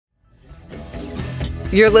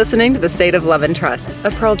You're listening to The State of Love and Trust,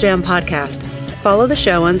 a Pearl Jam podcast. Follow the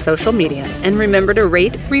show on social media and remember to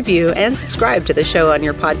rate, review, and subscribe to the show on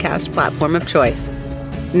your podcast platform of choice.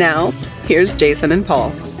 Now, here's Jason and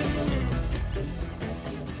Paul.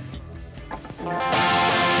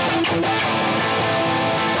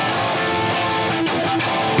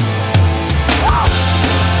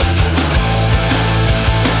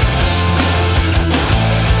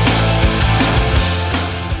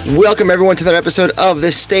 Welcome, everyone, to that episode of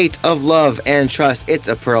The State of Love and Trust. It's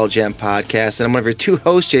a Pearl Jam podcast, and I'm one of your two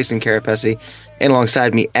hosts, Jason Carapesi, and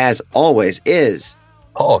alongside me, as always, is...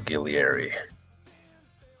 Paul Guillieri.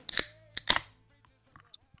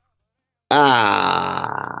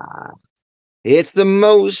 It's the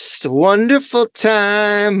most wonderful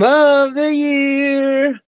time of the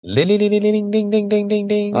year. Ding, ding, ding, ding, ding,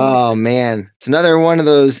 ding. Oh, man. It's another one of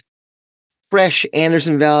those fresh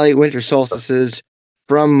Anderson Valley winter solstices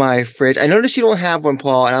from my fridge. I noticed you don't have one,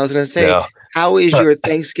 Paul, and I was going to say, How is your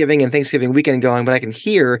Thanksgiving and Thanksgiving weekend going? But I can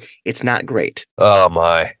hear it's not great. Oh,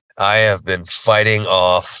 my. I have been fighting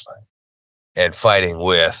off and fighting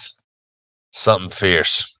with something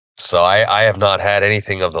fierce. So I have not had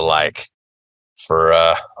anything of the like for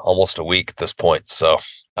almost a week at this point. So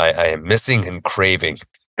I am missing and craving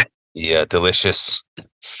the delicious,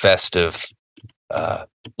 festive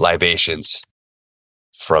libations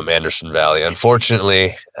from Anderson Valley.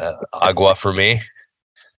 Unfortunately, agua for me.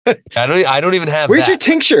 I don't even have. Where's your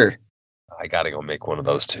tincture? I gotta go make one of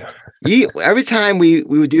those too. Every time we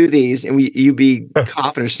would do these and you'd be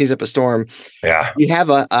coughing or sneeze up a storm. Yeah. You'd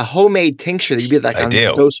have a homemade tincture that you'd be like on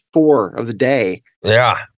those 4 of the day.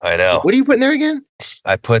 Yeah, I know. What are you putting there again?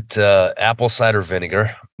 I put apple cider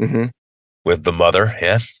vinegar with the mother.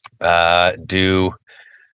 Yeah. Do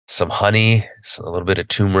some honey, a little bit of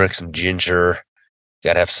turmeric, some ginger.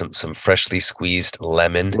 Got to have some freshly squeezed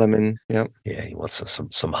lemon. Lemon, yeah. Yeah, you want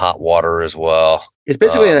some hot water as well. It's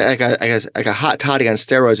basically like a hot toddy on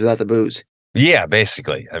steroids without the booze. Yeah,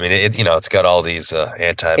 basically. I mean, it's got all these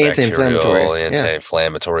antibacterial,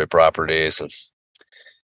 anti-inflammatory properties, and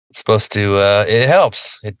it's supposed to. It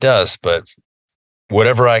helps. It does, but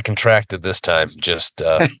whatever I contracted this time, just.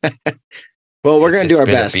 Well, we're going to do our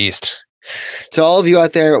best. A beast. So all of you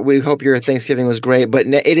out there, we hope your Thanksgiving was great, but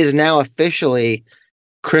it is now officially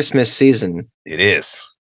Christmas season. It is.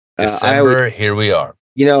 December, here we are.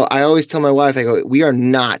 You know, I always tell my wife, I go, we are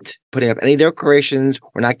not putting up any decorations.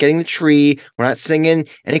 We're not getting the tree. We're not singing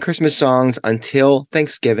any Christmas songs until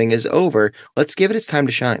Thanksgiving is over. Let's give it its time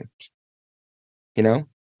to shine. You know?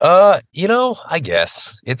 I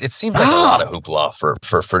guess it seems like a lot of hoopla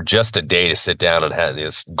for just a day to sit down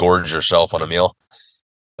and gorge yourself on a meal.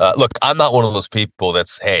 Look, I'm not one of those people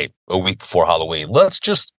that's, hey, a week before Halloween, let's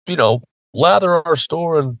just, lather our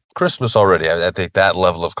store in Christmas already. I think that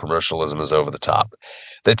level of commercialism is over the top.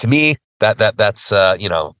 That to me, that's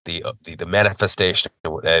the manifestation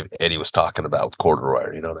of what Eddie was talking about with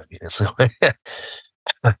corduroy. You know what I mean? It's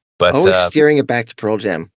but always steering it back to Pearl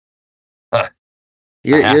Jam.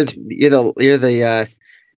 You're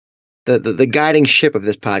the guiding ship of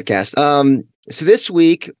this podcast. So this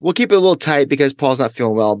week, we'll keep it a little tight because Paul's not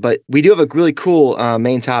feeling well, but we do have a really cool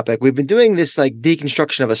main topic. We've been doing this like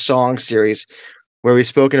deconstruction of a song series where we've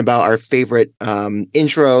spoken about our favorite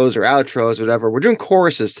intros or outros, or whatever. We're doing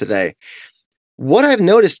choruses today. What I've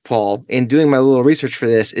noticed, Paul, in doing my little research for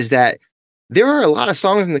this is that there are a lot of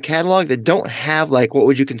songs in the catalog that don't have like what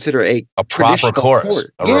would you consider a proper chorus,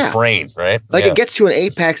 refrain, right? Like it gets to an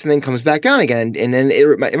apex and then comes back down again, and then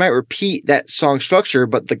it might repeat that song structure,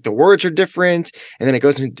 but like the words are different, and then it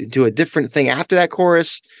goes into a different thing after that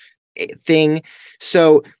chorus thing.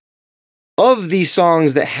 So, of these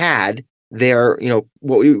songs that had their,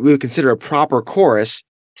 what we would consider a proper chorus,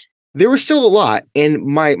 there was still a lot, and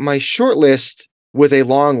my short list was a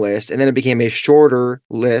long list, and then it became a shorter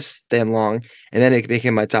list than long, and then it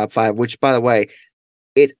became my top 5, which, by the way,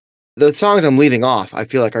 the songs I'm leaving off, I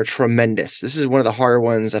feel like are tremendous. This is one of the harder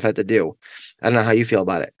ones I've had to do. I don't know how you feel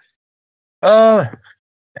about it.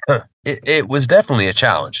 It was definitely a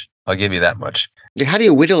challenge. I'll give you that much. How do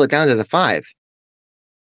you whittle it down to the 5?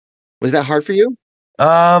 Was that hard for you?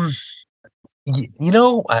 I'm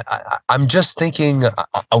just thinking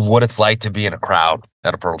of what it's like to be in a crowd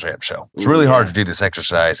at a Pearl Jam show. It's really hard to do this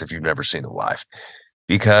exercise if you've never seen it live,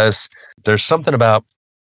 because there's something about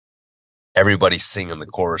everybody singing the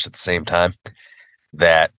chorus at the same time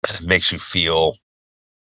that makes you feel,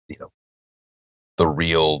 the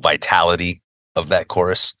real vitality of that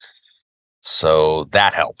chorus. So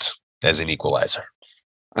that helped as an equalizer.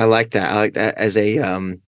 I like that. I like that as a,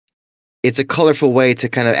 it's a colorful way to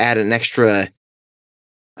kind of add an extra,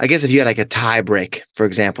 I guess if you had like a tie break, for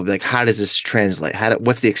example, like how does this translate?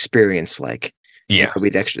 What's the experience like? Yeah. That would be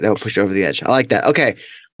the extra, that would push you over the edge. I like that. Okay.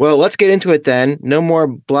 Well, let's get into it then. No more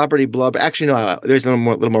blubberty blub. Actually, no, there's a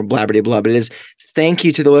little more blabberty blub. It is thank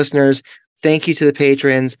you to the listeners. Thank you to the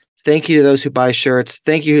patrons. Thank you to those who buy shirts.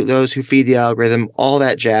 Thank you to those who feed the algorithm. All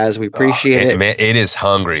that jazz. We appreciate it. Man, it is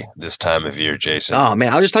hungry this time of year, Jason. Oh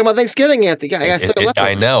man, I was just talking about Thanksgiving.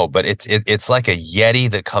 I know, but it's like a Yeti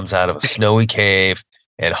that comes out of a snowy cave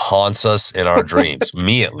and haunts us in our dreams.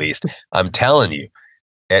 Me, at least. I'm telling you.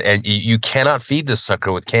 And you cannot feed this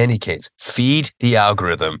sucker with candy canes. Feed the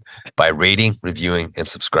algorithm by rating, reviewing, and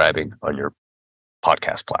subscribing on your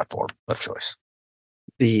podcast platform of choice.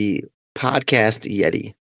 The podcast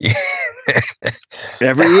Yeti.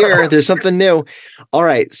 Every year, there's something new. All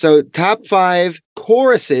right. So top 5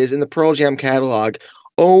 choruses in the Pearl Jam catalog.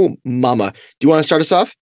 Oh, mama. Do you want to start us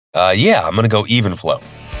off? Yeah, I'm going to go Even Flow.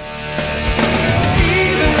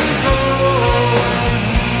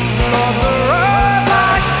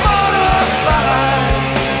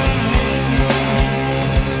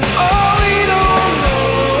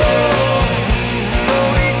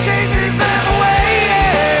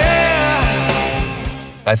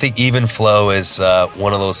 I think Even Flow is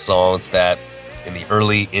one of those songs that in the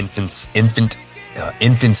early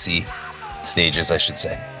infancy stages, I should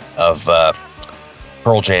say, of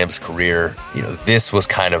Pearl Jam's career, this was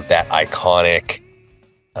kind of that iconic,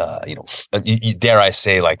 dare I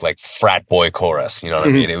say, like frat boy chorus. You know what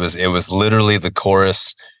I mean? It was literally the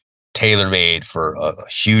chorus tailor-made for a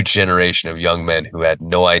huge generation of young men who had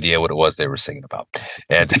no idea what it was they were singing about.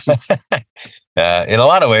 And in a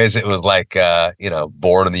lot of ways, it was like,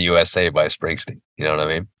 Born in the USA by Springsteen. You know what I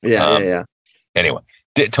mean? Yeah. Anyway,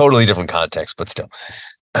 totally different context, but still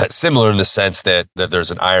similar in the sense that there's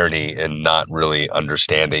an irony in not really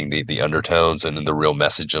understanding the undertones and the real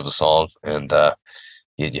message of a song. And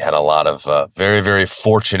you had a lot of very, very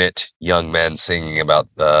fortunate young men singing about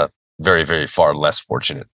very, very far less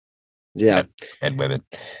fortunate and women.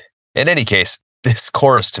 In any case, this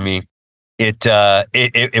chorus to me, it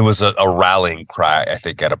was a rallying cry, I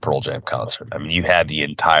think, at a Pearl Jam concert. I mean, you had the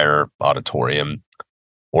entire auditorium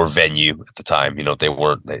or venue at the time. They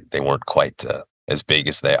weren't quite as big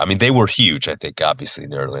as they. I mean, they were huge, I think, obviously in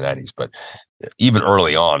the early '90s, but even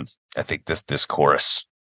early on, I think this chorus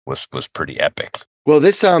was pretty epic. Well,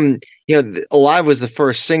 this Alive was the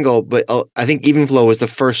first single, but I think Even Flow was the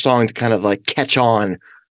first song to kind of like catch on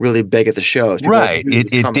really big at the shows. Right.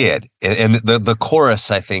 It did. And the chorus,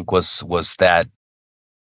 I think, was that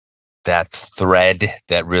thread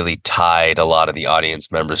that really tied a lot of the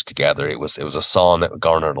audience members together. It was a song that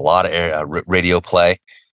garnered a lot of radio play.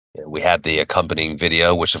 We had the accompanying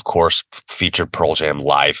video, which of course featured Pearl Jam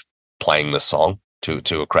live playing the song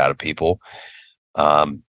to a crowd of people.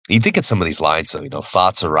 You think at some of these lines,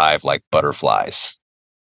 thoughts arrive like butterflies.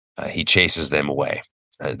 He chases them away.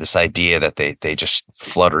 This idea that they just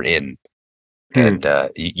flutter in, and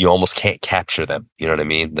you almost can't capture them. You know what I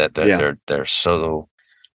mean? That they're so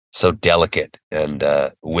delicate and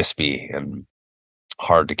wispy and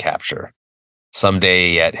hard to capture.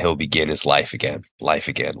 Someday yet he'll begin his life again. I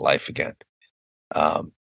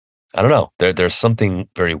don't know. There's something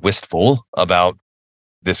very wistful about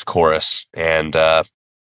this chorus, and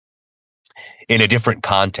in a different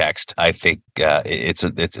context, I think it's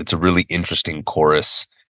a really interesting chorus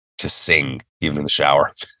to sing even in the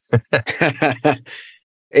shower.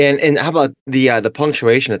 And how about the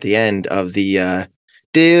punctuation at the end of the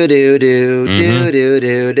do do do do do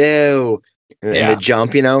do do and the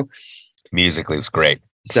jump, Musically, it was great.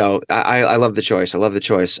 So I love the choice.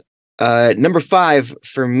 Number 5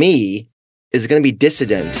 for me is going to be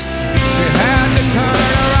Dissident.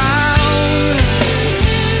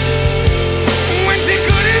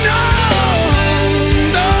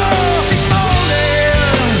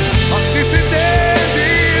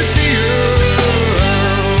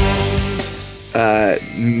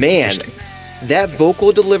 Man, that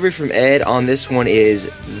vocal delivery from Ed on this one is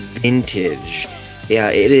vintage. Yeah,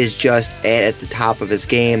 it is just Ed at the top of his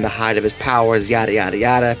game, the height of his powers, yada, yada,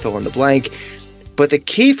 yada, fill in the blank. But the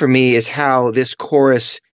key for me is how this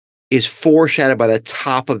chorus is foreshadowed by the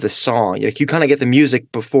top of the song. Like you kind of get the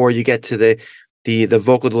music before you get to the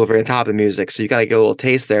vocal delivery on top of the music. So you kind of get a little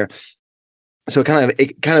taste there. So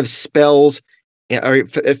it kind of spells, or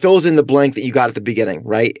it fills in the blank that you got at the beginning,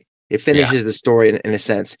 right? It finishes the story in a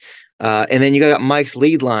sense. And then you got Mike's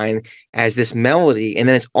lead line as this melody. And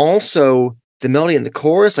then it's also the melody in the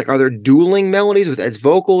chorus. Like, are there dueling melodies with Ed's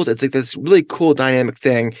vocals? It's like this really cool dynamic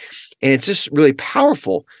thing. And it's just really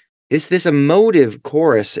powerful. It's this emotive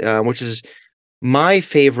chorus, which is my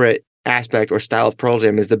favorite aspect or style of Pearl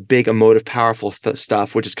Jam is the big, emotive, powerful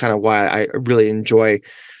stuff, which is kind of why I really enjoy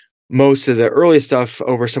most of the early stuff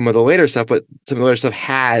over some of the later stuff. But some of the later stuff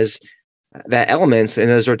has that elements, and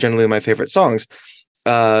those are generally my favorite songs.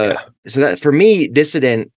 So that for me,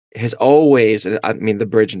 Dissident has always, I mean, the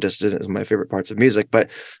bridge and Dissident is my favorite parts of music, but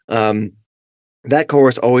that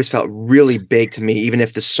chorus always felt really big to me, even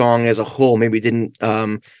if the song as a whole maybe didn't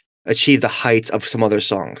achieve the heights of some other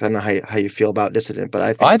songs. I don't know how you feel about Dissident,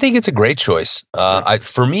 but I think it's a great choice.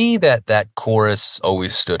 For me, that chorus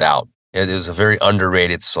always stood out. It is a very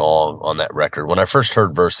underrated song on that record. When I first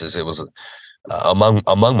heard Verses, it was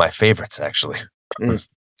among my favorites, actually. And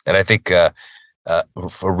I think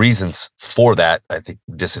for reasons for that, I think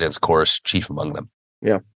Dissident's chorus chief among them.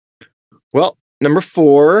 Yeah. Well, number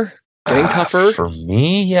 4. Getting tougher for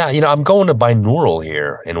me. Yeah, I'm going to binaural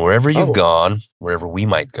here, and wherever you've gone, wherever we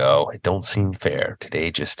might go, it don't seem fair. Today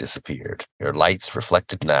just disappeared. Your light's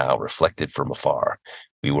reflected now, reflected from afar.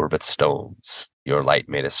 We were but stones. Your light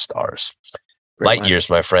made us stars. Light years,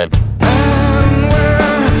 my friend.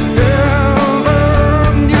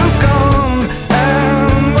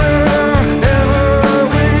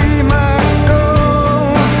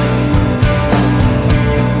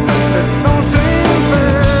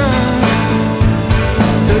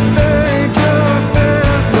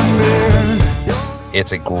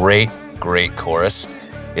 It's a great chorus.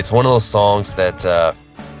 It's one of those songs that,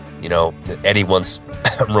 Eddie once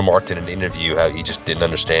remarked in an interview how he just didn't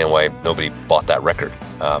understand why nobody bought that record.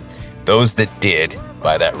 Those that did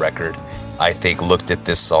buy that record, I think, looked at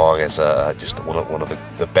this song as just one of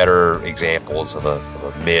the better examples of a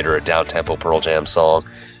mid or a down-tempo Pearl Jam song.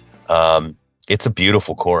 It's a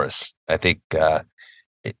beautiful chorus. I think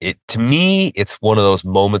to me, it's one of those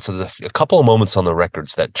moments of a couple of moments on the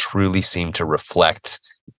records that truly seem to reflect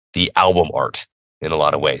the album art in a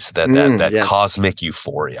lot of ways. That yes. Cosmic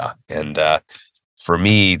euphoria, and for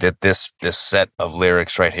me, that this set of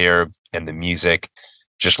lyrics right here and the music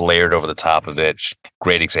just layered over the top of it,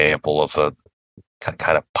 great example of a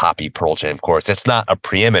kind of poppy Pearl Jam chorus. It's not a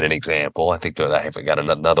preeminent example. I think that I've got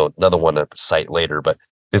another one to cite later, but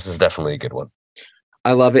this is definitely a good one.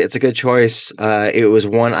 I love it. It's a good choice. It was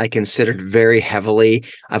one I considered very heavily.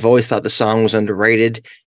 I've always thought the song was underrated.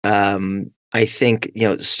 I think,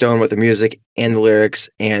 Stone with the music and the lyrics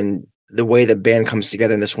and the way the band comes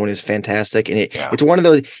together in this one is fantastic. And it's one of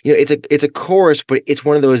those, it's a chorus, but it's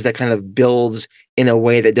one of those that kind of builds in a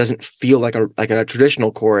way that doesn't feel like a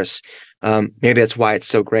traditional chorus. Maybe that's why it's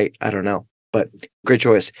so great. I don't know, but great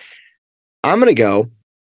choice. I'm going to go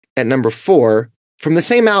at number 4 from the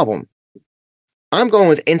same album. I'm going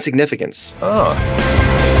with Insignificance. Oh.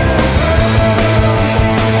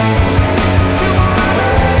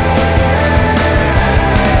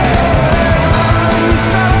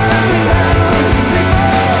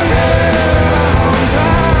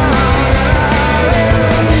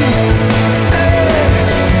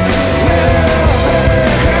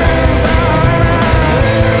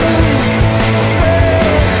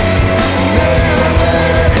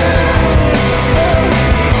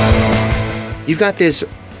 You've got this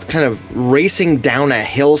kind of racing down a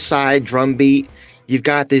hillside drum beat. You've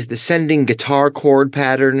got this descending guitar chord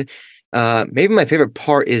pattern. Maybe my favorite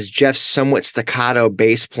part is Jeff's somewhat staccato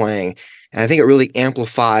bass playing. And I think it really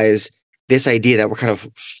amplifies this idea that we're kind of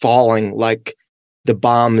falling like the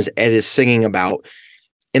bombs Ed is singing about.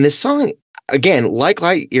 And this song, again, like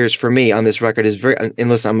Light Years for me on this record is very, and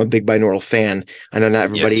listen, I'm a big binaural fan. I know not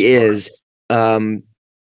everybody is.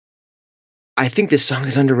 I think this song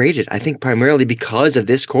is underrated. I think primarily because of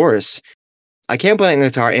this chorus. I can't play it on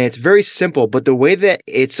guitar, and it's very simple, but the way that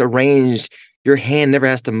it's arranged, your hand never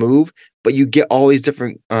has to move, but you get all these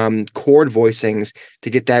different chord voicings to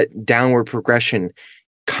get that downward progression,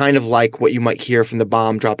 kind of like what you might hear from the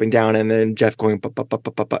bomb dropping down and then Jeff going ba, ba, ba,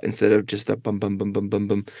 ba, ba, ba, instead of just a bum, bum, bum, bum, bum,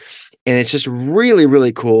 bum. And it's just really,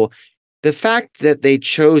 really cool. The fact that they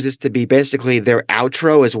chose this to be basically their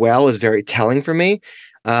outro as well is very telling for me.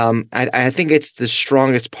 I think it's the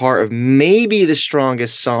strongest part of maybe the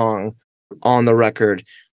strongest song on the record.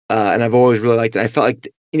 And I've always really liked it. I felt like,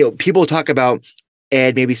 people talk about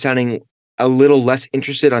Ed maybe sounding a little less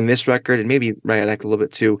interested on this record and maybe Riot Act a little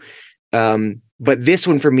bit too. But this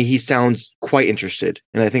one for me, he sounds quite interested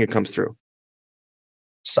and I think it comes through.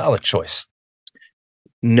 Solid choice.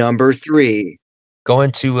 Number 3.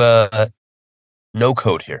 Going to No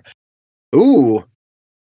Code here. Ooh.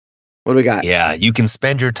 What do we got? Yeah, you can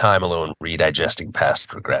spend your time alone redigesting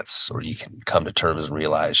past regrets, or you can come to terms and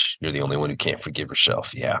realize you're the only one who can't forgive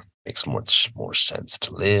yourself. Yeah, makes much more sense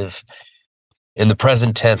to live in the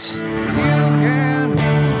present tense. You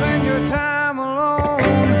can spend your time alone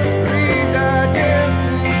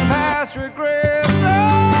redigesting past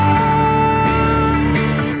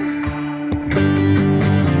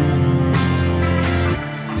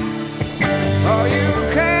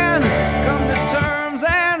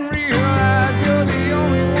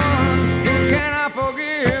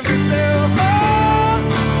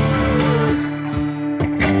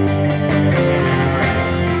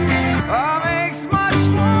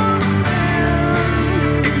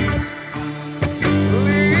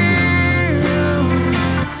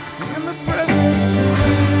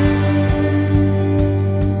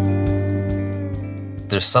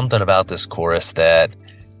there's something about this chorus that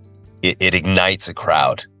it ignites a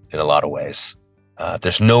crowd in a lot of ways.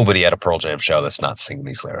 There's nobody at a Pearl Jam show that's not singing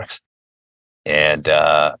these lyrics. And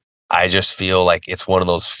I just feel like it's one of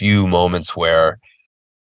those few moments where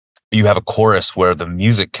you have a chorus where the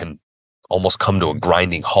music can almost come to a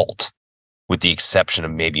grinding halt, with the exception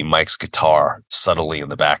of maybe Mike's guitar subtly in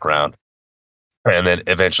the background, and then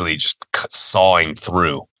eventually just sawing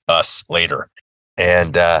through us later.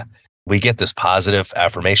 And we get this positive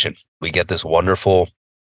affirmation. We get this wonderful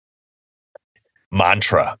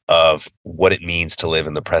mantra of what it means to live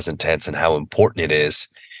in the present tense and how important it is,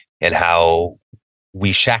 and how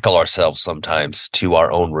we shackle ourselves sometimes to our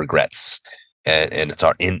own regrets. And it's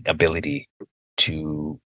our inability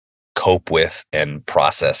to cope with and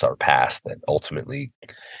process our past that ultimately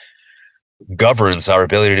governs our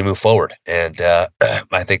ability to move forward. And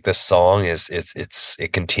I think this song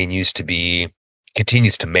it continues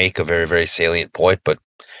to make a very, very salient point. But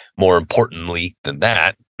more importantly than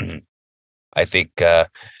that, I think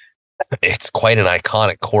it's quite an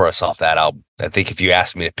iconic chorus off that album. I think if you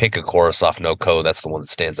asked me to pick a chorus off No Code, that's the one that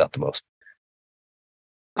stands out the most.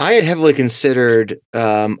 I had heavily considered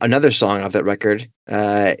another song off that record,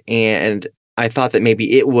 and I thought that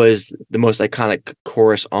maybe it was the most iconic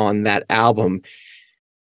chorus on that album.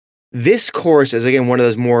 This chorus is, again, one of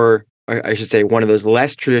those more, I should say, one of those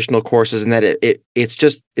less traditional choruses, in that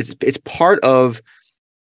it's part of,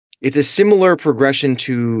 it's a similar progression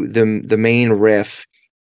to the main riff,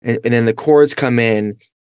 and then the chords come in,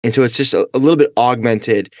 and so it's just a little bit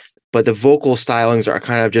augmented, but the vocal stylings are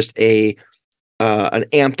kind of just an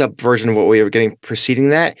amped up version of what we were getting preceding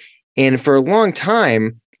that. And for a long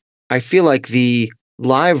time, I feel like the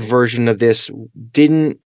live version of this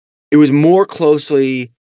was more close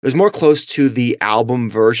to the album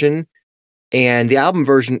version. And the album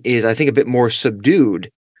version is, I think, a bit more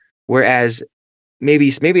subdued. Whereas maybe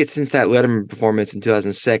it's since that Letterman performance in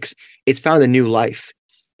 2006, it's found a new life,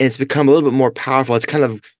 and it's become a little bit more powerful. It's kind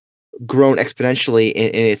of grown exponentially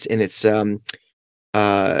in its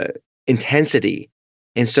intensity.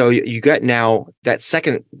 And so you got now that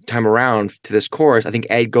second time around to this chorus, I think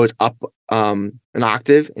Ed goes up an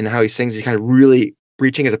octave in how he sings. He's kind of really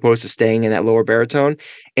reaching as opposed to staying in that lower baritone,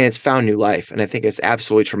 and it's found new life. And I think it's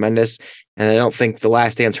absolutely tremendous. And I don't think The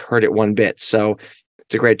Last Dance hurt it one bit. So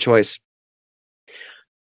it's a great choice.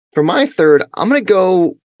 For my third, I'm going to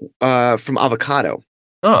go from Avocado.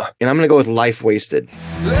 And I'm going to go with Life Wasted.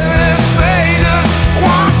 Let's say just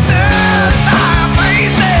one step, life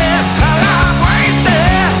wasted, life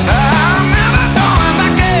wasted. I'm never going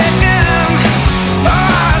back again. Oh,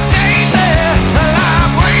 I stayed there,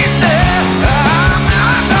 life wasted. I'm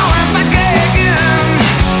never going back again.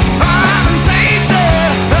 I've been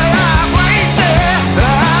tasted, life wasted.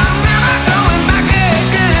 I'm never going back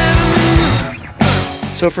again.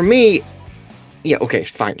 So for me, yeah, okay,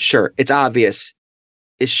 fine, sure. It's obvious.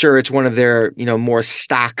 It's one of their, more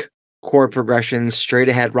stock chord progressions, straight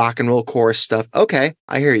ahead rock and roll chorus stuff. Okay,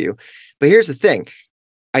 I hear you. But here's the thing.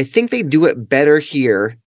 I think they do it better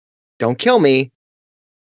here, don't kill me,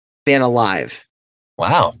 than Alive.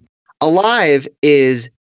 Wow. Alive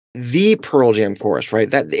is the Pearl Jam chorus,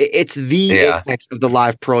 right? That it's the apex of the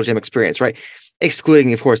live Pearl Jam experience, right?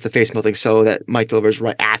 Excluding, of course, the face melting solo that Mike delivers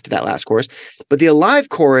right after that last chorus. But the Alive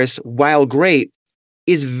chorus, while great,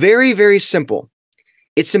 is very, very simple.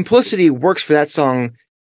 Its simplicity works for that song.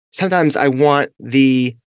 Sometimes I want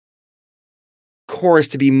the chorus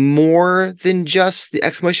to be more than just the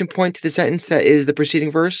exclamation point to the sentence that is the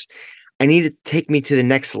preceding verse. I need it to take me to the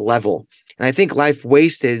next level. And I think Life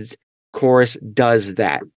Wasted's chorus does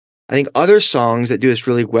that. I think other songs that do this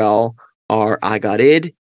really well are I Got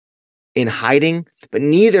Id, In Hiding, but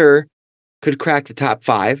neither could crack the top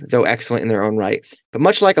 5, though excellent in their own right. But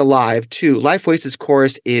much like Alive, too, Life Wasted's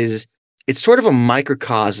chorus it's sort of a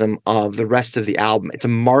microcosm of the rest of the album. It's a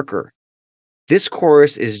marker. This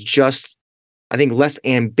chorus is just, I think, less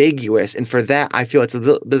ambiguous. And for that, I feel it's a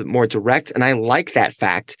little bit more direct. And I like that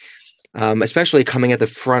fact, especially coming at the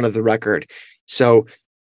front of the record. So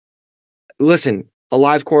listen,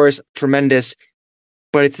 Alive chorus, tremendous,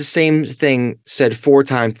 but it's the same thing said 4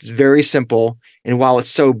 times. It's very simple. And while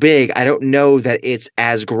it's so big, I don't know that it's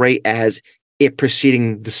as great as it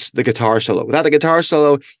preceding the guitar solo. Without the guitar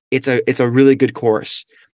solo, it's a really good chorus,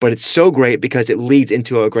 but it's so great because it leads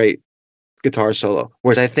into a great guitar solo.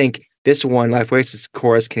 Whereas I think this one, Life Wasted's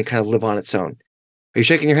chorus, can kind of live on its own. Are you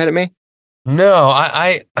shaking your head at me? No,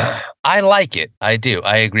 I like it. I do.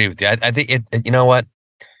 I agree with you. I think it. You know what?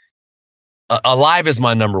 Alive is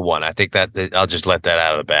my number 1. I think that I'll just let that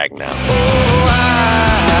out of the bag now. I'm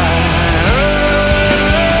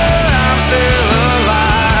still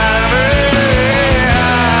alive.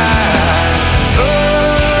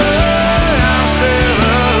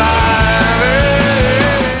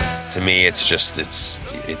 it's just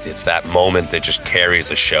it's that moment that just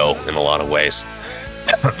carries a show in a lot of ways.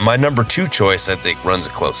 My number 2 choice, I think, runs a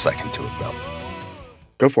close second to it, though.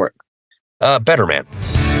 Go for it. Better Man.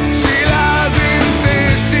 She lies and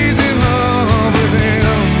says she's in love with him.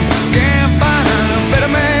 Can't find a better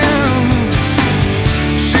man.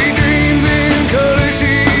 She dreams in color,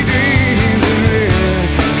 she dreams in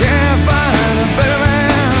red. Can't find a better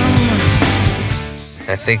man.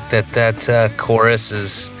 I think that chorus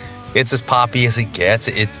it's as poppy as it gets.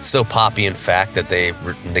 It's so poppy, in fact, that they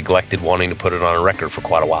neglected wanting to put it on a record for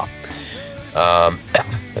quite a while.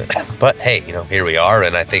 But hey, here we are,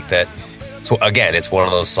 and I think that, so again, it's one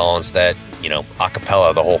of those songs that, a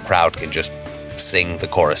cappella, the whole crowd can just sing the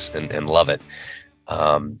chorus and love it.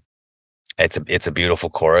 It's a beautiful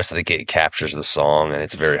chorus. I think it captures the song, and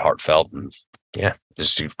it's very heartfelt. And yeah,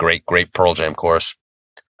 just a great Pearl Jam chorus.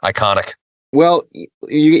 Iconic. Well,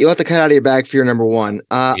 you let the cat out of your bag for your number 1.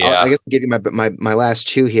 Yeah. I guess I'll give you my last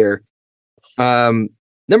 2 here.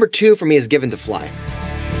 Number 2 for me is Given to Fly.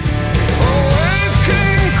 Always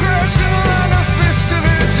came crashing like a fist to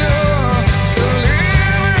the jaw.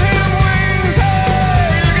 Delivering wings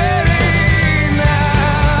they're getting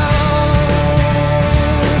now.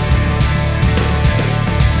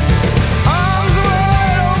 Arms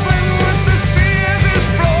wide open with the sea as it's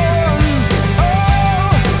flowing.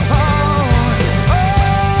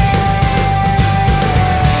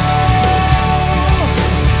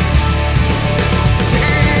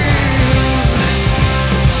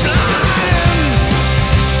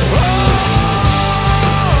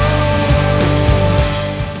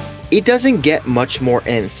 It doesn't get much more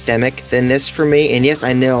anthemic than this for me. And yes,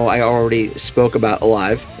 I know I already spoke about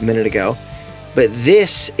Alive a minute ago, but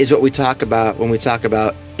this is what we talk about when we talk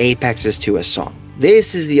about apexes to a song.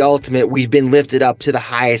 This is the ultimate, we've been lifted up to the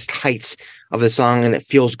highest heights of the song and it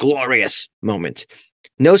feels glorious moment.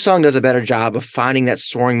 No song does a better job of finding that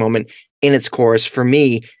soaring moment in its chorus for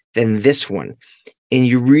me than this one. And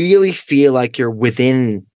you really feel like you're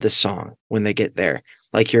within the song when they get there.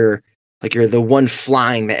 Like you're the one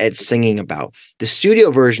flying that Ed's singing about. The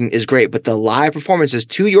studio version is great, but the live performances,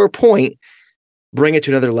 to your point, bring it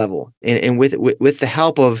to another level. And with the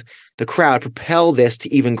help of the crowd, propel this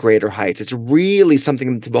to even greater heights. It's really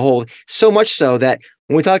something to behold. So much so that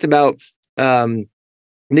when we talked about Nikki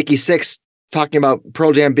Sixx talking about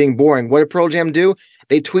Pearl Jam being boring, what did Pearl Jam do?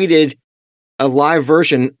 They tweeted a live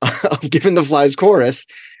version of Given to Fly's chorus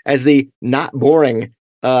as the not boring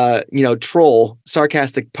troll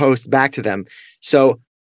sarcastic post back to them. So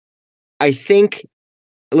I think,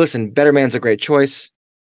 listen, Better Man's a great choice.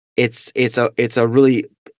 It's a really,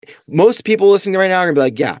 most people listening right now are gonna be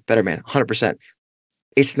like, yeah, Better Man, 100%.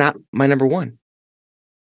 It's not my number 1.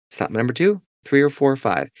 It's not my number 2, 3, or 4, or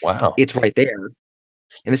 5. Wow. It's right there.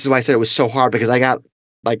 And this is why I said it was so hard, because I got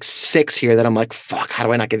like 6 here that I'm like, fuck, how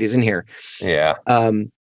do I not get these in here? Yeah.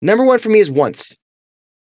 Number 1 for me is Once.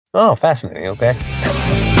 Oh, fascinating. Okay.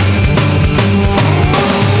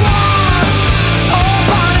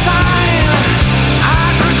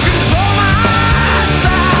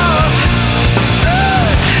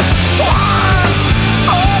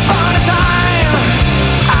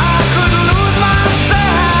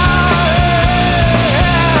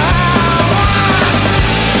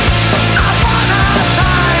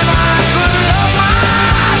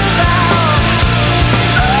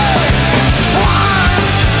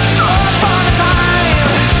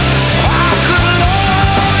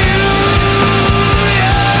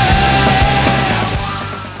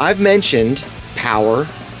 I've mentioned power,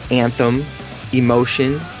 anthem,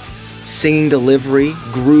 emotion, singing delivery,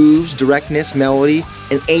 grooves, directness, melody,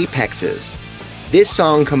 and apexes. This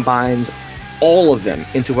song combines all of them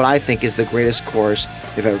into what I think is the greatest chorus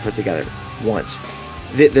they've ever put together once.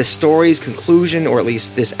 The story's conclusion, or at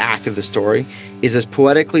least this act of the story, is as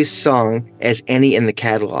poetically sung as any in the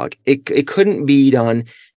catalog. It couldn't be done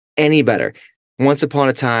any better. Once upon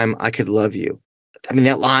a time, I could love you. I mean,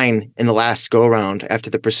 that line in the last go around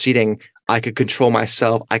after the preceding, I could control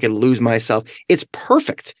myself, I could lose myself. It's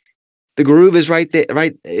perfect. The groove is right there,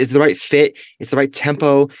 right? It's the right fit. It's the right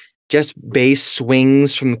tempo. Just bass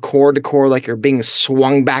swings from chord to chord, like you're being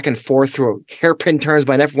swung back and forth through hairpin turns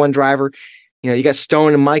by an F1 driver. You got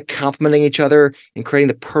Stone and Mike complimenting each other and creating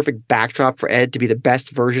the perfect backdrop for Ed to be the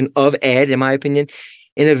best version of Ed, in my opinion.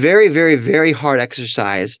 In a very, very, very hard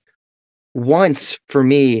exercise, Once, for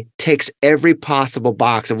me, takes every possible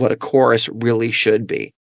box of what a chorus really should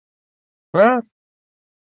be. Well,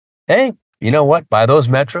 hey, you know what? By those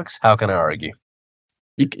metrics, how can I argue?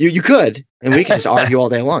 You could, and we can just argue all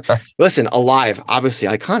day long. Listen, Alive, obviously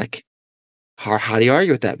iconic. How do you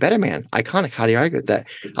argue with that? Better Man, iconic. How do you argue with that?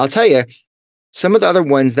 I'll tell you, Some of the other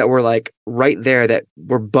ones that were like right there that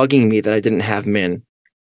were bugging me that I didn't have them in.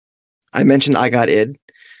 I mentioned I Got Id.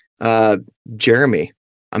 Jeremy.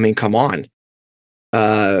 I mean, come on.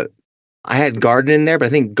 I had Garden in there, but I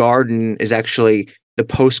think Garden is actually the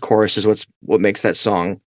post-chorus is what makes that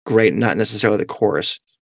song great, not necessarily the chorus.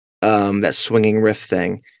 That swinging riff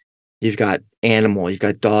thing. You've got Animal, you've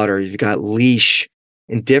got Daughter, you've got Leash,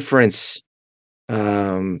 Indifference.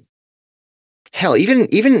 Hell,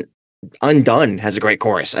 even Undone has a great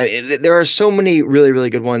chorus. There are so many really, really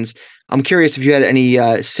good ones. I'm curious if you had any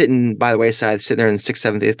sitting by the wayside, sitting there in the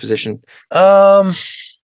 6th, 7th, 8th position. I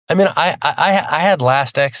mean, I had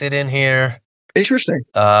Last Exit in here. Interesting.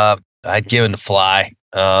 I'd given Fly.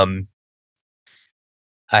 I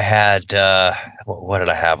had what did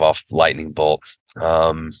I have off Lightning Bolt?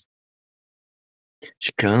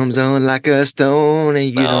 She comes on like a stone, and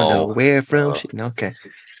you don't know where from. Okay.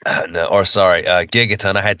 No, or sorry,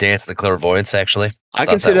 Gigaton. I had Dance of the Clairvoyance, actually. I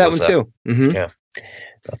consider that one too. Mm-hmm. Yeah.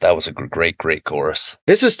 Thought that was a great chorus.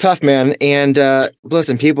 This was tough, man. And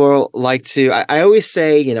listen, people like to, I always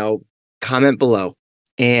say, comment below.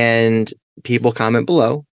 And people comment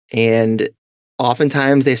below. And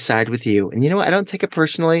oftentimes they side with you. And you know what? I don't take it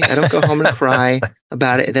personally. I don't go home and cry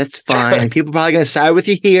about it. That's fine. And people are probably going to side with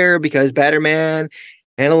you here because Better Man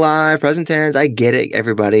and Alive, present tense. I get it,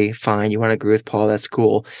 everybody. Fine. You want to agree with Paul? That's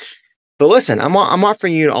cool. But listen, I'm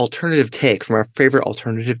offering you an alternative take from our favorite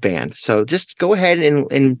alternative band. So just go ahead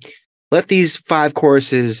and let these 5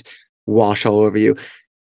 choruses wash all over you.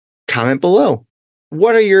 Comment below.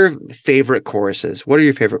 What are your favorite choruses? What are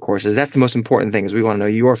your favorite choruses? That's the most important thing is we want to know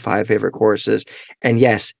your 5 favorite choruses. And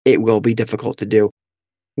yes, it will be difficult to do.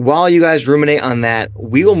 While you guys ruminate on that,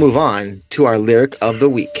 we will move on to our lyric of the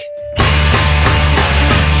week.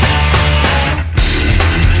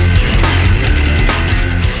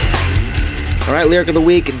 All right, lyric of the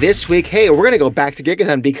week this week. Hey, we're going to go back to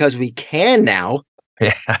Gigaton because we can now.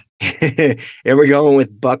 Yeah. And we're going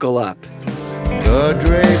with Buckle Up. The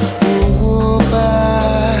drapes pull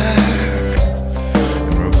back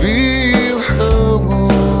and reveal her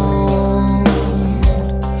wound.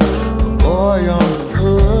 A boy on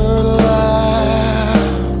her lap,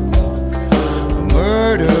 a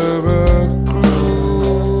murderer grew.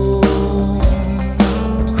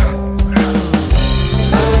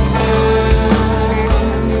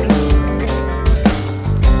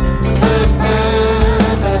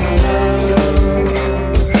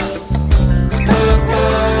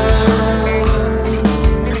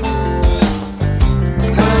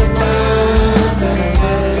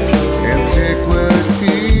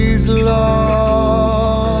 Antiquities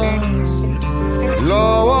lost,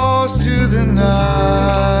 lost to the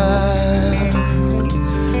night.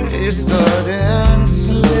 It sudden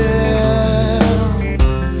slip,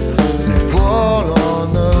 and it fall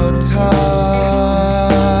on the tide.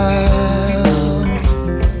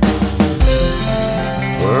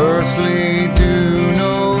 Firstly, do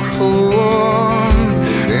no harm,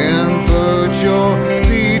 and put your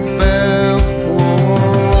seatbelt on.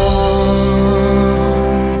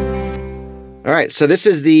 All right, so this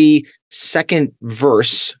is the second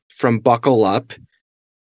verse from Buckle Up.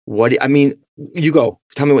 You go.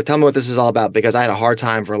 Tell me what this is all about because I had a hard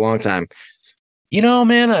time for a long time.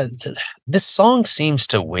 Man, this song seems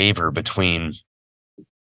to waver between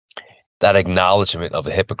that acknowledgement of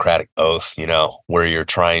a Hippocratic oath, where you're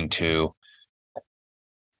trying to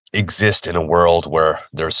exist in a world where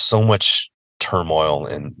there's so much turmoil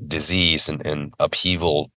and disease and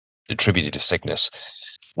upheaval attributed to sickness.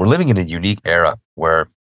 We're living in a unique era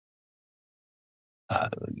where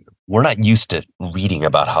we're not used to reading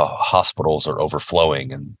about how hospitals are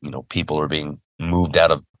overflowing and, people are being moved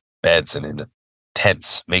out of beds and into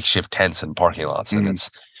tents, makeshift tents in parking lots. And it's,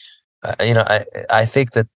 I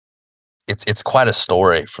think that it's quite a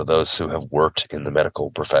story for those who have worked in the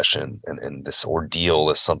medical profession, and this ordeal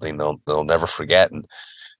is something they'll never forget. And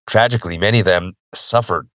tragically, many of them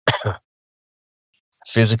suffered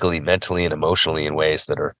physically, mentally, and emotionally in ways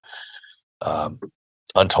that are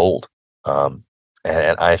untold.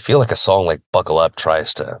 And I feel like a song like Buckle Up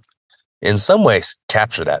tries to, in some ways,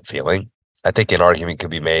 capture that feeling. I think an argument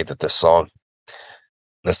could be made that this song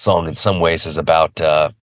in some ways is about,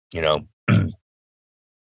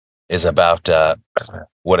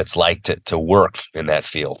 what it's like to work in that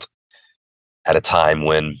field at a time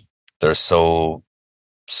when there's so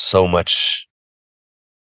much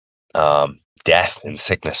death and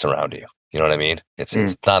sickness around you. You know what I mean? It's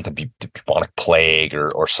not the bubonic plague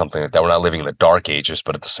or something like that. We're not living in the dark ages,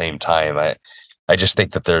 but at the same time, I just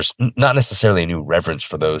think that there's not necessarily a new reverence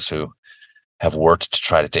for those who have worked to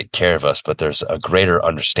try to take care of us, but there's a greater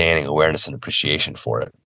understanding, awareness, and appreciation for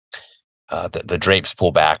it. The drapes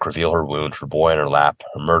pull back, reveal her wound, her boy on her lap,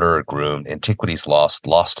 her murderer groomed, antiquities lost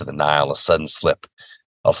to the Nile, a sudden slip,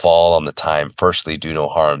 a fall on the time. Firstly, do no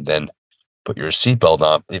harm, then put your seatbelt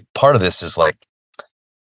on. Part of this is like,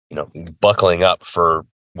 buckling up for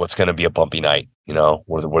what's going to be a bumpy night,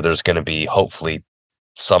 where there's going to be hopefully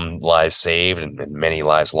some lives saved and many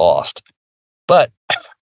lives lost. But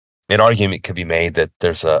an argument could be made that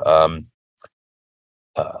there's a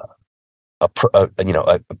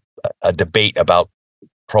debate about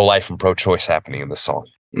pro-life and pro-choice happening in the song.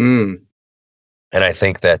 Mm. And I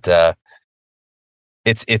think that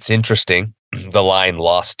it's interesting. The line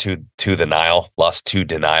lost to the Nile, lost to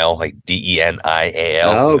denial, like Denial.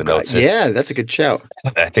 Oh, even though yeah, that's a good shout.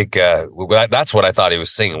 I think that's what I thought he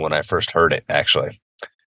was singing when I first heard it, actually.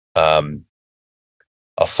 A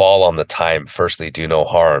fall on the time, firstly, do no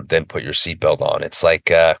harm, then put your seatbelt on. It's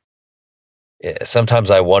like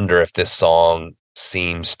sometimes I wonder if this song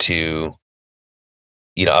seems to,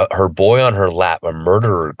 her boy on her lap, a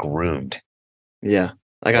murderer groomed. Yeah,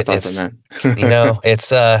 I got thoughts on that.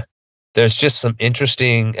 It's there's just some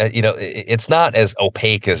interesting, it's not as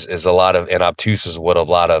opaque as a lot of, and obtuse is what a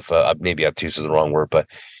lot of, maybe obtuse is the wrong word, but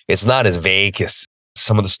it's not as vague as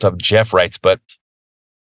some of the stuff Jeff writes. But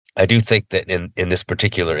I do think that in this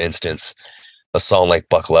particular instance, a song like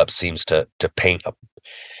Buckle Up seems to paint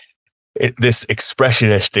this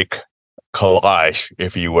expressionistic collage,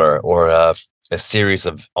 if you were, or a series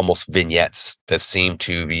of almost vignettes that seem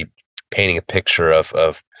to be painting a picture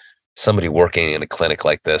of somebody working in a clinic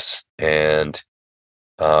like this, and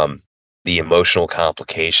the emotional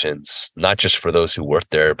complications, not just for those who work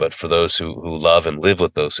there, but for those who love and live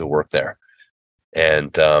with those who work there,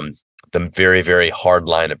 and the very, very hard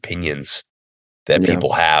line opinions that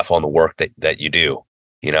people have on the work that you do,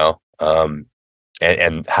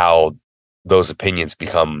 and how those opinions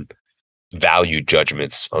become value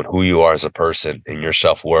judgments on who you are as a person and your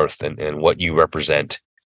self-worth and what you represent.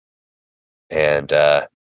 And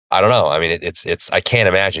I don't know. I mean, it's I can't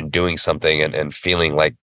imagine doing something and feeling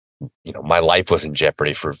like, my life was in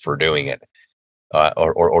jeopardy for doing it,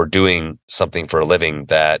 or doing something for a living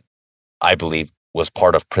that I believe was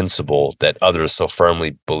part of principle that others so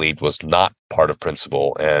firmly believed was not part of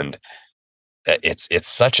principle. And it's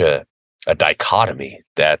such a dichotomy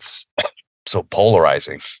that's so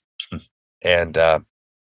polarizing. And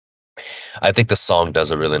I think the song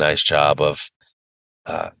does a really nice job of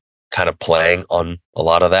kind of playing on a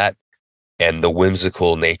lot of that, and the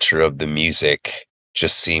whimsical nature of the music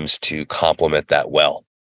just seems to complement that well.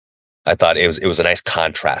 I thought it was a nice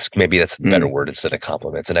contrast. Maybe that's a better word instead of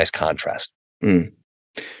compliment. It's a nice contrast. Mm.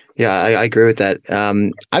 Yeah, I agree with that.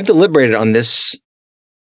 I've deliberated on this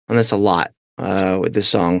a lot with this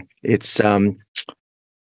song. It's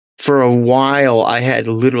for a while I had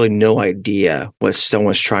literally no idea what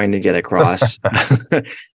someone's trying to get across.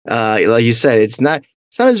 Like you said, it's not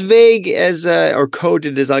as vague as or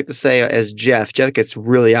coded as I like to say as Jeff. Jeff gets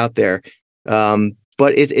really out there,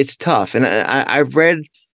 but it's tough. And I've read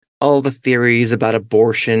all the theories about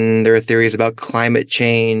abortion. There are theories about climate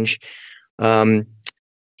change.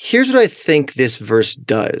 Here's what I think this verse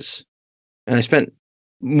does, and I spent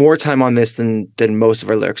more time on this than most of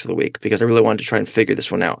our lyrics of the week because I really wanted to try and figure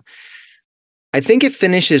this one out. I think it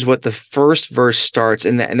finishes what the first verse starts,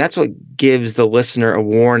 and that's what gives the listener a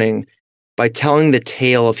warning by telling the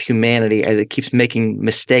tale of humanity as it keeps making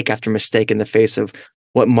mistake after mistake in the face of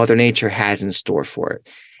what Mother Nature has in store for it.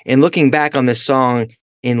 And looking back on this song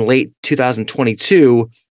in late 2022,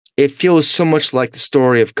 it feels so much like the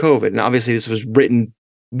story of COVID. And obviously this was written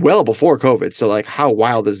well before COVID. So like, how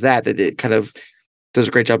wild is that it kind of does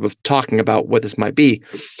a great job of talking about what this might be.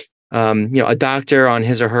 A doctor on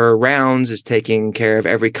his or her rounds is taking care of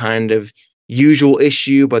every kind of usual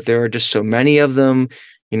issue, but there are just so many of them.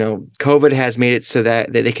 COVID has made it so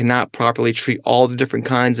that they cannot properly treat all the different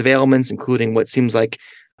kinds of ailments, including what seems like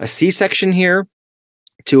a C-section here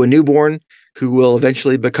to a newborn who will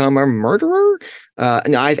eventually become a murderer.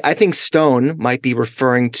 And I think Stone might be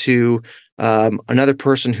referring to another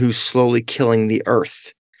person who's slowly killing the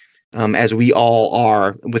earth, as we all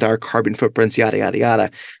are with our carbon footprints, yada, yada, yada.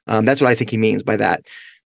 That's what I think he means by that.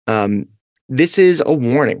 This is a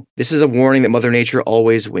warning. This is a warning that Mother Nature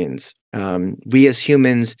always wins. We as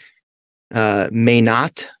humans may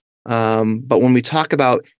not. But when we talk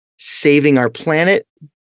about saving our planet,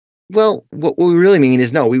 well, what we really mean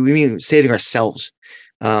is we mean saving ourselves.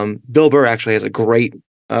 Bill Burr actually has a great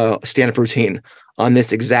stand-up routine on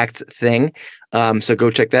this exact thing. So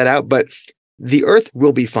go check that out. But the Earth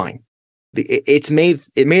will be fine. It made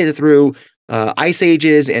it through ice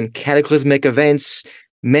ages and cataclysmic events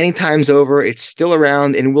many times over. It's still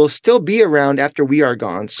around and will still be around after we are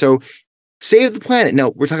gone. So Save the planet. No,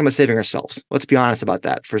 we're talking about saving ourselves. Let's be honest about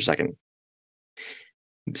that for a second.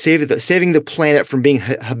 Saving the planet from being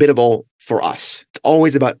habitable for us. It's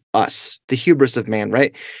always about us, the hubris of man,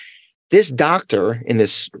 right? This doctor in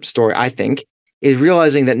this story, I think, is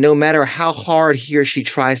realizing that no matter how hard he or she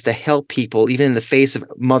tries to help people, even in the face of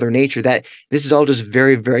Mother Nature, that this is all just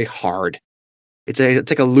very, very hard. It's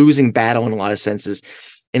like a losing battle in a lot of senses.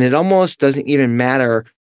 And it almost doesn't even matter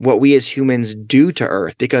what we as humans do to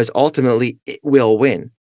Earth, because ultimately it will win.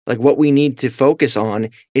 Like, what we need to focus on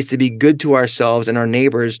is to be good to ourselves and our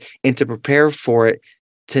neighbors, and to prepare for it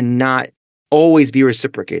to not always be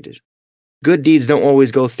reciprocated. Good deeds don't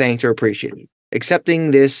always go thanked or appreciated. Accepting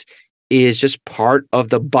this is just part of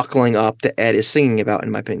the buckling up that Ed is singing about, in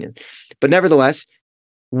my opinion. But nevertheless,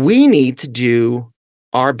 we need to do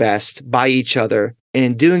our best by each other. And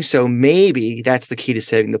in doing so, maybe that's the key to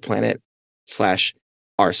saving the planet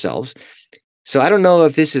 / ourselves. So I don't know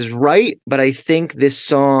if this is right, but I think I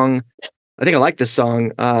like this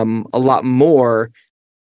song a lot more,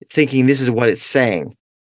 thinking this is what it's saying.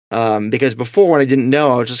 Because before, when I didn't know,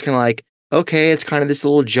 I was just kind of like, okay, it's kind of this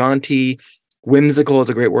little jaunty, whimsical is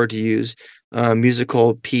a great word to use,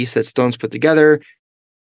 musical piece that Stones put together.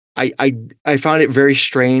 I found it very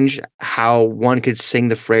strange how one could sing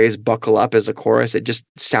the phrase "buckle up" as a chorus. It just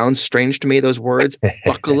sounds strange to me, those words,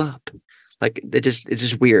 buckle up. Like, it's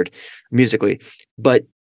just weird musically. But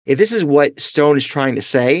if this is what Stone is trying to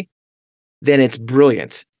say, then it's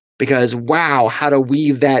brilliant, because wow, how to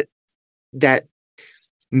weave that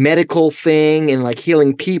medical thing and like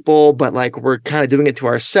healing people, but like we're kind of doing it to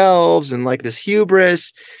ourselves and like this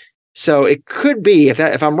hubris. So it could be,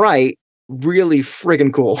 if I'm right, really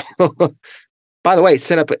friggin' cool. By the way,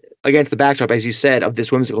 set up against the backdrop, as you said, of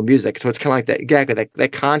this whimsical music. So it's kind of like that, exactly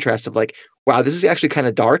that contrast of like, wow, this is actually kind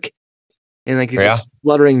of dark, and like this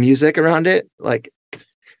fluttering music around it, like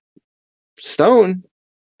Stone.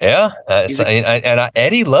 Yeah,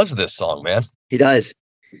 Eddie loves this song, man. He does.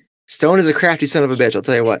 Stone is a crafty son of a bitch, I'll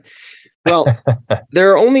tell you what. Well,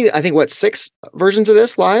 there are only, I think, 6 versions of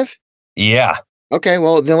this live? Yeah. Okay,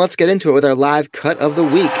 well, then let's get into it with our live cut of the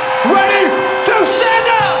week. Ready to stand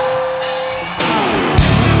up!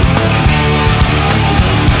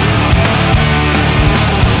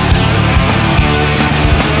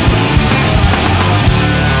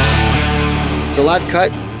 So live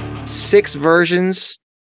cut, 6 versions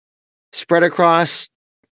spread across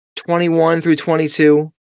 21 through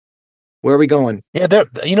 22. Where are we going? Yeah,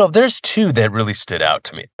 there's 2 that really stood out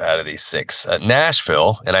to me out of these 6.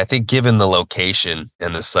 Nashville, and I think given the location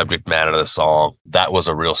and the subject matter of the song, that was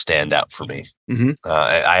a real standout for me. Mm-hmm.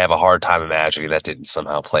 I have a hard time imagining that didn't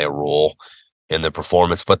somehow play a role in the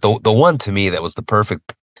performance. But the one to me that was the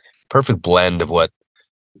perfect blend of what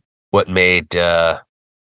made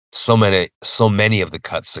so many of the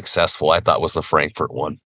cuts successful, I thought, was the Frankfurt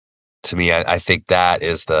one. To me, I think that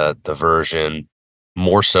is the version,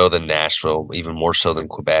 more so than Nashville, even more so than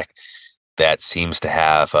Quebec, that seems to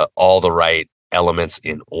have all the right elements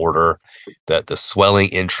in order. The swelling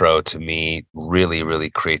intro, to me, really, really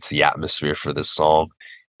creates the atmosphere for this song.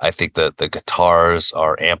 I think the guitars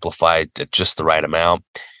are amplified at just the right amount,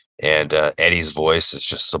 and Eddie's voice is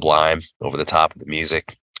just sublime over the top of the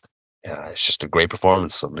music. It's just a great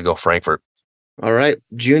performance. So I'm going to go Frankfurt. All right.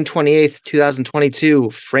 June 28th, 2022,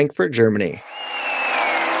 Frankfurt, Germany.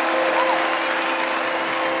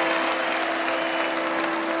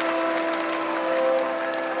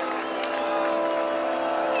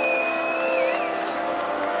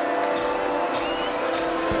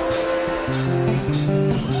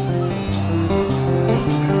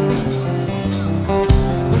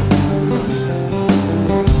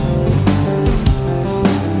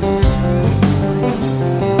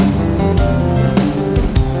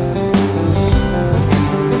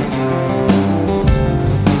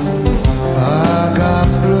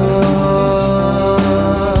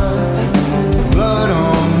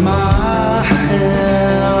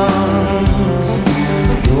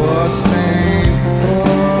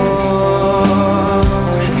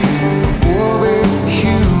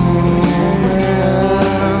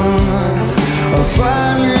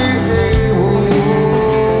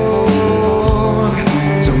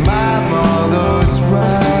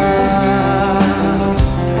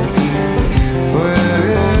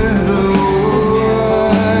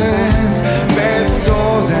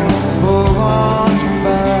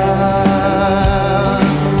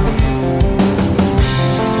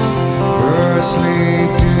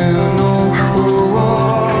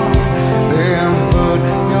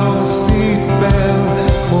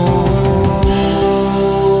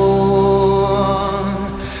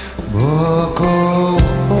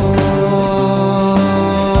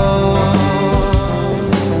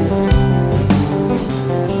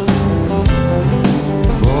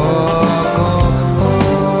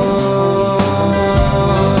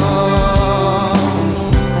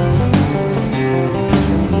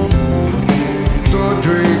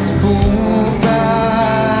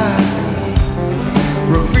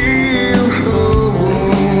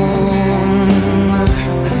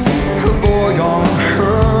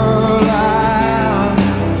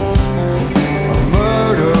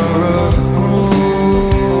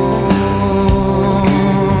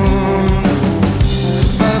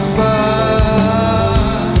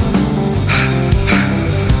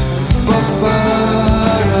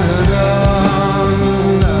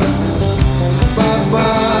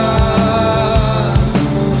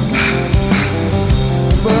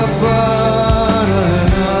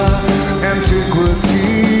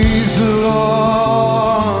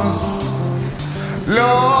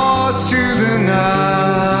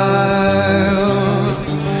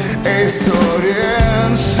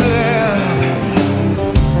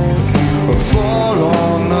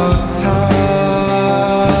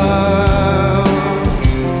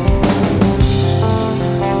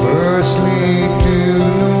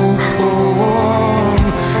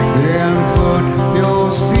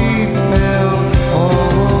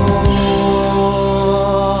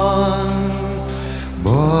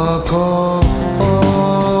 walk on.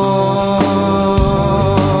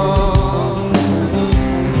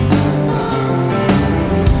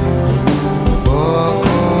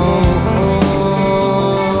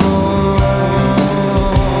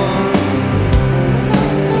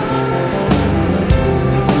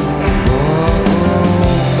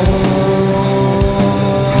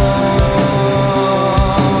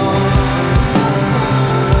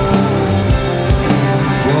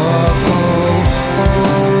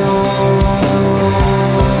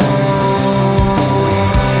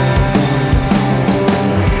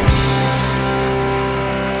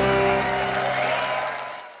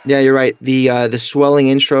 Yeah, you're right. The swelling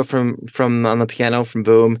intro from on the piano from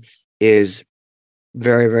Boom is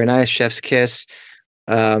very, very nice. Chef's Kiss.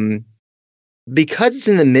 Because it's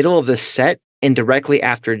in the middle of the set and directly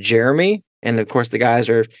after Jeremy, and of course the guys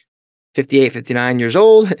are 58, 59 years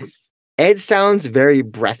old, Ed sounds very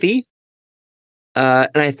breathy.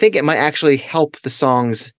 And I think it might actually help the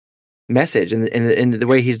song's message in the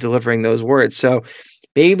way he's delivering those words. So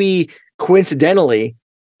maybe coincidentally,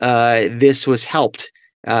 this was helped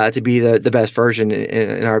to be the best version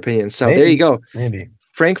in our opinion. So Maybe. there you go. Maybe.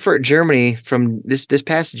 Frankfurt, Germany from this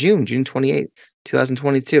past June 28th,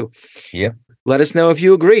 2022. Yep. Let us know if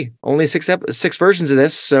you agree. Only six versions of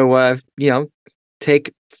this. So,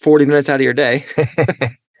 take 40 minutes out of your day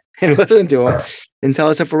and listen to them and tell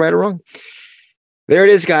us if we're right or wrong. There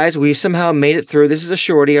it is, guys. We somehow made it through. This is a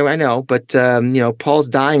shorty, I know, but Paul's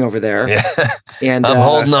dying over there. Yeah. And I'm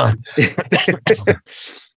holding on.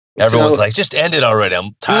 Everyone's So- like, just end it already.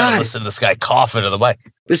 I'm tired God. of listening to this guy coughing in the mic.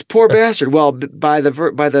 This poor bastard. Well, by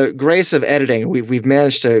the grace of editing, we've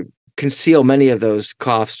managed to conceal many of those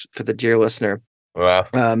coughs for the dear listener. Wow.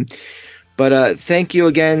 But thank you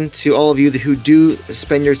again to all of you who do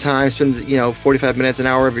spend 45 minutes, an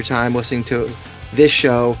hour of your time listening to this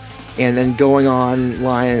show, and then going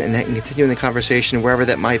online and continuing the conversation wherever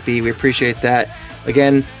that might be. We appreciate that.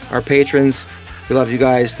 Again, our patrons, we love you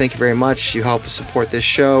guys. Thank you very much. You help support this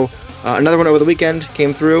show. Another one over the weekend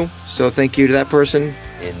came through, so thank you to that person.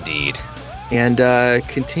 Indeed. And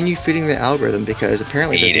continue feeding the algorithm because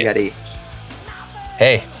apparently Eat you it. got to eat.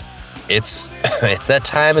 Hey, it's that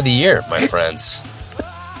time of the year, my friends.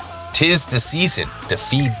 'Tis the season to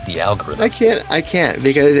feed the algorithm. I can't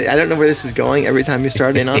because I don't know where this is going every time you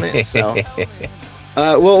start in on it. So,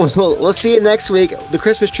 we'll see you next week. The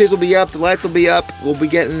Christmas trees will be up. The lights will be up. We'll be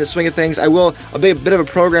getting in the swing of things. A bit of a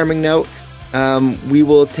programming note. We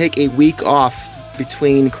will take a week off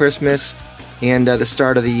between Christmas and the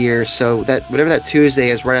start of the year. So that whatever that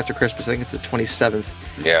Tuesday is right after Christmas, I think it's the 27th.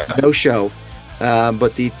 Yeah. No show.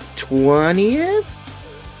 But the 20th?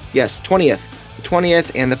 Yes, 20th. The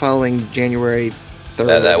 20th and the following January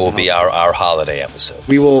 3rd. That will be our holiday episode.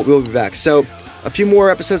 We'll be back. So a few more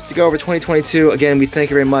episodes to go over 2022. Again, we thank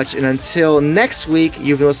you very much. And until next week,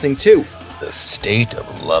 you've been listening to The State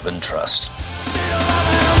of Love and Trust.